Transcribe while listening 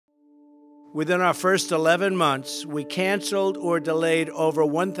Within our first 11 months, we canceled or delayed over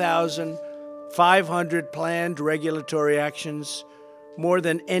 1,500 planned regulatory actions, more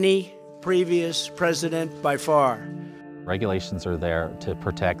than any previous president by far. Regulations are there to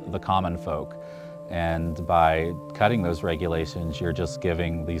protect the common folk. And by cutting those regulations, you're just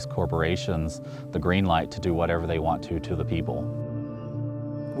giving these corporations the green light to do whatever they want to the people.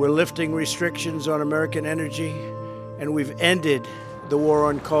 We're lifting restrictions on American energy, and we've ended the war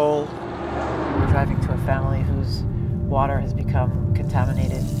on coal. We're driving to a family whose water has become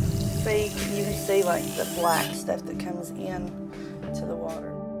contaminated. You can see like the black stuff that comes in to the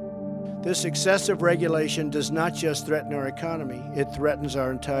water. This excessive regulation does not just threaten our economy, it threatens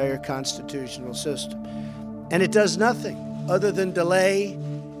our entire constitutional system. And it does nothing other than delay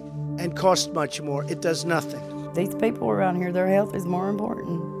and cost much more. It does nothing. These people around here, their health is more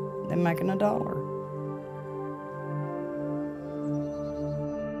important than making a dollar.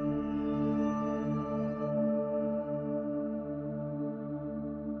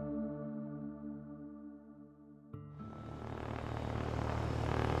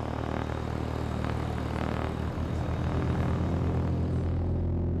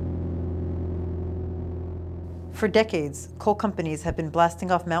 For decades, coal companies have been blasting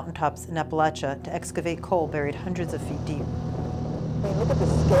off mountaintops in Appalachia to excavate coal buried hundreds of feet deep. I mean, look at the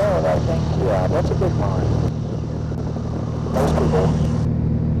scale of that thing. Yeah, that's a big mine. Most people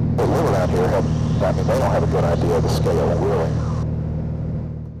that live around here they don't have a good idea of the scale, really.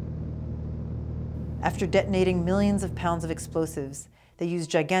 After detonating millions of pounds of explosives, they use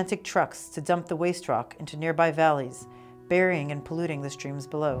gigantic trucks to dump the waste rock into nearby valleys, burying and polluting the streams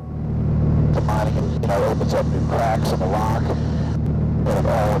below. The mining, opens up new cracks in the rock, and it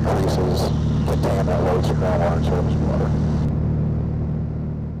all increases contaminant loads of groundwater and surface water.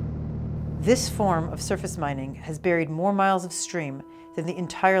 This form of surface mining has buried more miles of stream than the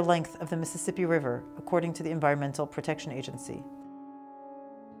entire length of the Mississippi River, according to the Environmental Protection Agency.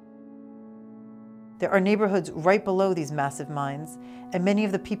 There are neighborhoods right below these massive mines, and many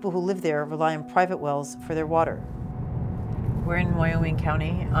of the people who live there rely on private wells for their water. We're in Wyoming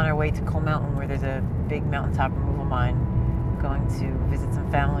County on our way to Coal Mountain, where there's a big mountaintop removal mine, going to visit some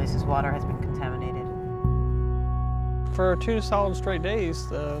families whose water has been contaminated. For 2 solid straight days,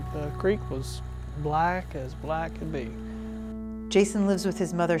 the creek was black as black could be. Jason lives with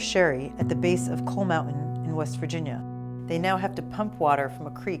his mother, Sherry, at the base of Coal Mountain in West Virginia. They now have to pump water from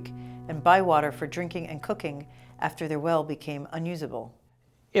a creek and buy water for drinking and cooking after their well became unusable.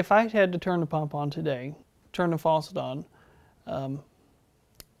 If I had to turn the pump on today, turn the faucet on,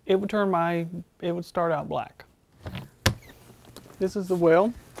 it would start out black. This is the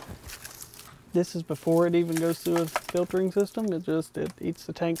well. This is before it even goes through a filtering system. It eats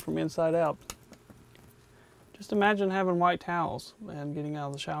the tank from inside out. Just imagine having white towels and getting out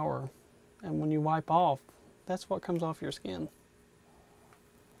of the shower, and when you wipe off, that's what comes off your skin.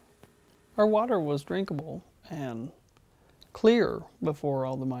 Our water was drinkable and clear before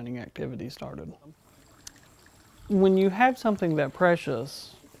all the mining activity started. When you have something that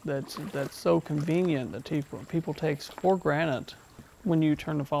precious, that's so convenient that people take for granted, when you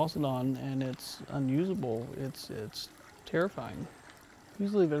turn the faucet on and it's unusable, it's terrifying.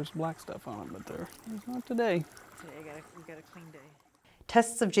 Usually there's black stuff on it, but there's not today. Today we got a clean day.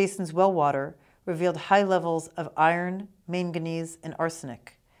 Tests of Jason's well water revealed high levels of iron, manganese, and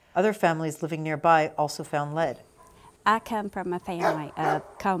arsenic. Other families living nearby also found lead. I come from a family of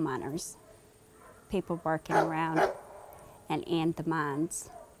coal miners, people working around and in the mines.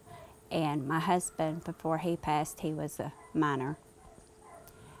 And my husband, before he passed, he was a miner.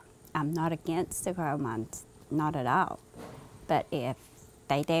 I'm not against the coal mines, not at all. But if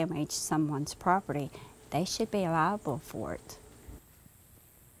they damage someone's property, they should be liable for it.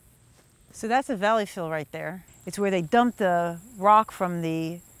 So that's a valley fill right there. It's where they dumped the rock from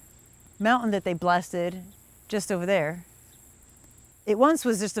the mountain that they blasted just over there. It once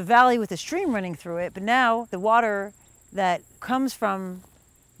was just a valley with a stream running through it, but now the water that comes from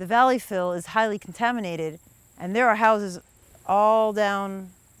the valley fill is highly contaminated, and there are houses all down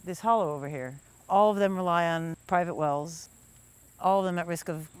this hollow over here. All of them rely on private wells, all of them at risk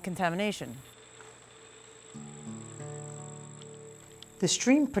of contamination. The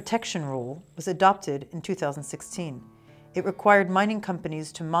Stream Protection Rule was adopted in 2016. It required mining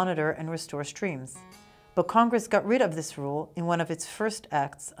companies to monitor and restore streams. But Congress got rid of this rule in one of its first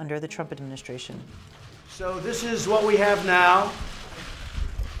acts under the Trump administration. So this is what we have now.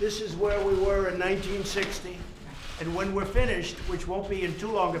 This is where we were in 1960. And when we're finished, which won't be in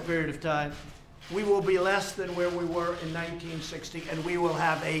too long a period of time, we will be less than where we were in 1960, and we will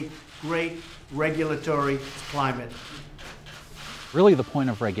have a great regulatory climate. Really, the point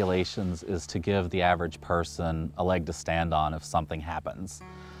of regulations is to give the average person a leg to stand on if something happens.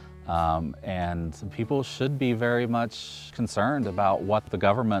 And people should be very much concerned about what the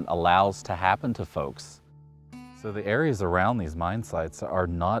government allows to happen to folks. So the areas around these mine sites are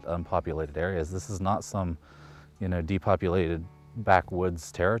not unpopulated areas. This is not some, depopulated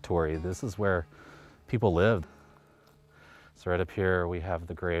backwoods territory. This is where people lived. So right up here we have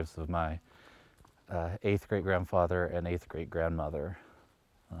the graves of my 8th great-grandfather and 8th great-grandmother.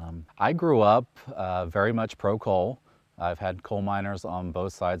 I grew up very much pro-coal. I've had coal miners on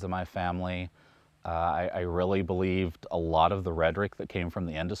both sides of my family. I really believed a lot of the rhetoric that came from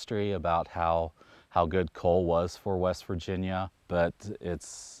the industry about how good coal was for West Virginia, but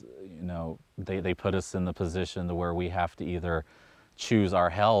it's, they put us in the position to where we have to either choose our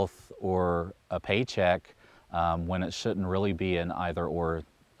health or a paycheck when it shouldn't really be an either-or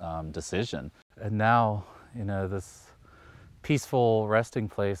decision. And now, this peaceful resting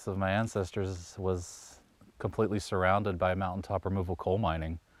place of my ancestors was completely surrounded by mountaintop removal coal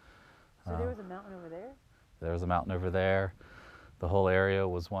mining. So there was a mountain over there? There was a mountain over there. The whole area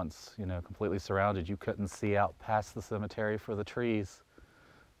was once, completely surrounded. You couldn't see out past the cemetery for the trees.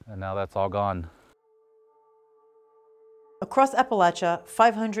 And now that's all gone. Across Appalachia,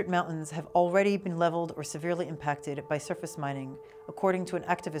 500 mountains have already been leveled or severely impacted by surface mining, according to an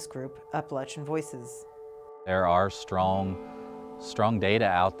activist group, Appalachian Voices. There are strong data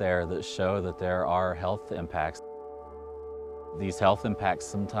out there that show that there are health impacts. These health impacts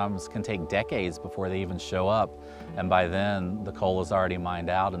sometimes can take decades before they even show up, and by then the coal is already mined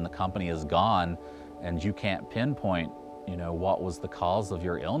out and the company is gone, and you can't pinpoint, what was the cause of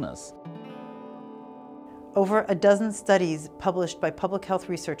your illness. Over a dozen studies published by public health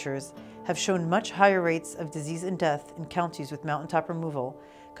researchers have shown much higher rates of disease and death in counties with mountaintop removal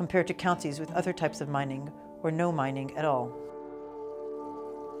compared to counties with other types of mining or no mining at all.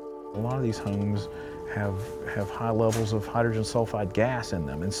 A lot of these homes have high levels of hydrogen sulfide gas in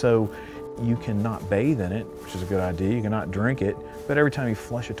them, and so you cannot bathe in it, which is a good idea. You cannot drink it, but every time you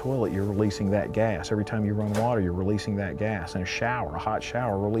flush a toilet, you're releasing that gas. Every time you run water, you're releasing that gas. And a hot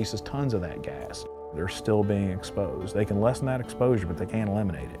shower releases tons of that gas. They're still being exposed. They can lessen that exposure, but they can't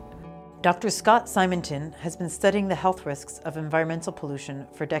eliminate it. Dr. Scott Simonton has been studying the health risks of environmental pollution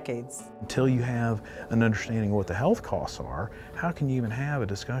for decades. Until you have an understanding of what the health costs are, how can you even have a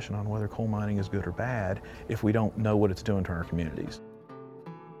discussion on whether coal mining is good or bad if we don't know what it's doing to our communities?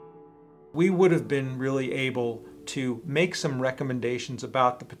 We would have been really able to make some recommendations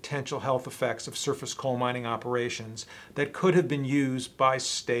about the potential health effects of surface coal mining operations that could have been used by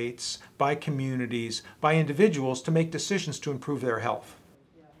states, by communities, by individuals to make decisions to improve their health.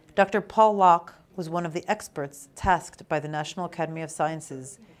 Dr. Paul Locke was one of the experts tasked by the National Academy of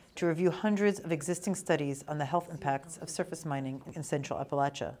Sciences to review hundreds of existing studies on the health impacts of surface mining in Central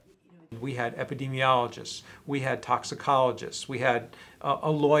Appalachia. We had epidemiologists, we had toxicologists, we had a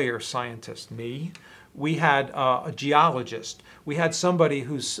lawyer scientist, me. We had a geologist. We had somebody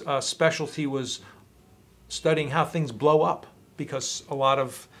whose specialty was studying how things blow up because a lot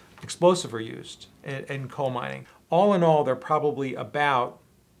of explosives are used in coal mining. All in all, there are probably about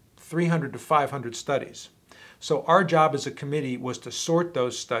 300 to 500 studies. So our job as a committee was to sort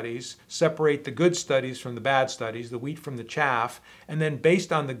those studies, separate the good studies from the bad studies, the wheat from the chaff, and then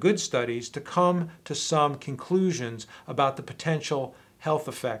based on the good studies to come to some conclusions about the potential health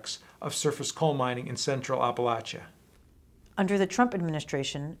effects of surface coal mining in Central Appalachia. Under the Trump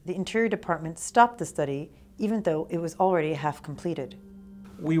administration, the Interior Department stopped the study even though it was already half completed.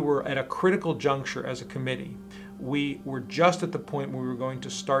 We were at a critical juncture as a committee. We were just at the point where we were going to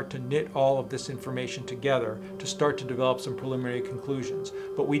start to knit all of this information together to start to develop some preliminary conclusions.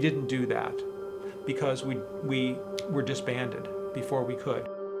 But we didn't do that because we were disbanded before we could.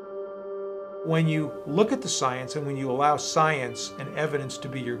 When you look at the science and when you allow science and evidence to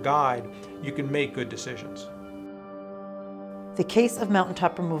be your guide, you can make good decisions. The case of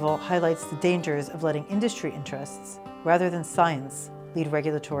mountaintop removal highlights the dangers of letting industry interests, rather than science, lead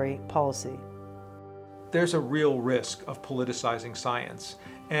regulatory policy. There's a real risk of politicizing science.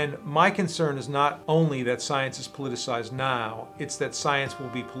 And my concern is not only that science is politicized now, it's that science will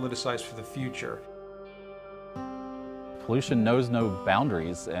be politicized for the future. Pollution knows no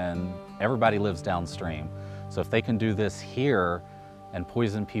boundaries and everybody lives downstream. So if they can do this here and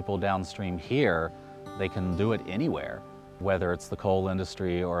poison people downstream here, they can do it anywhere, whether it's the coal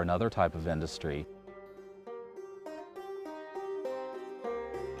industry or another type of industry.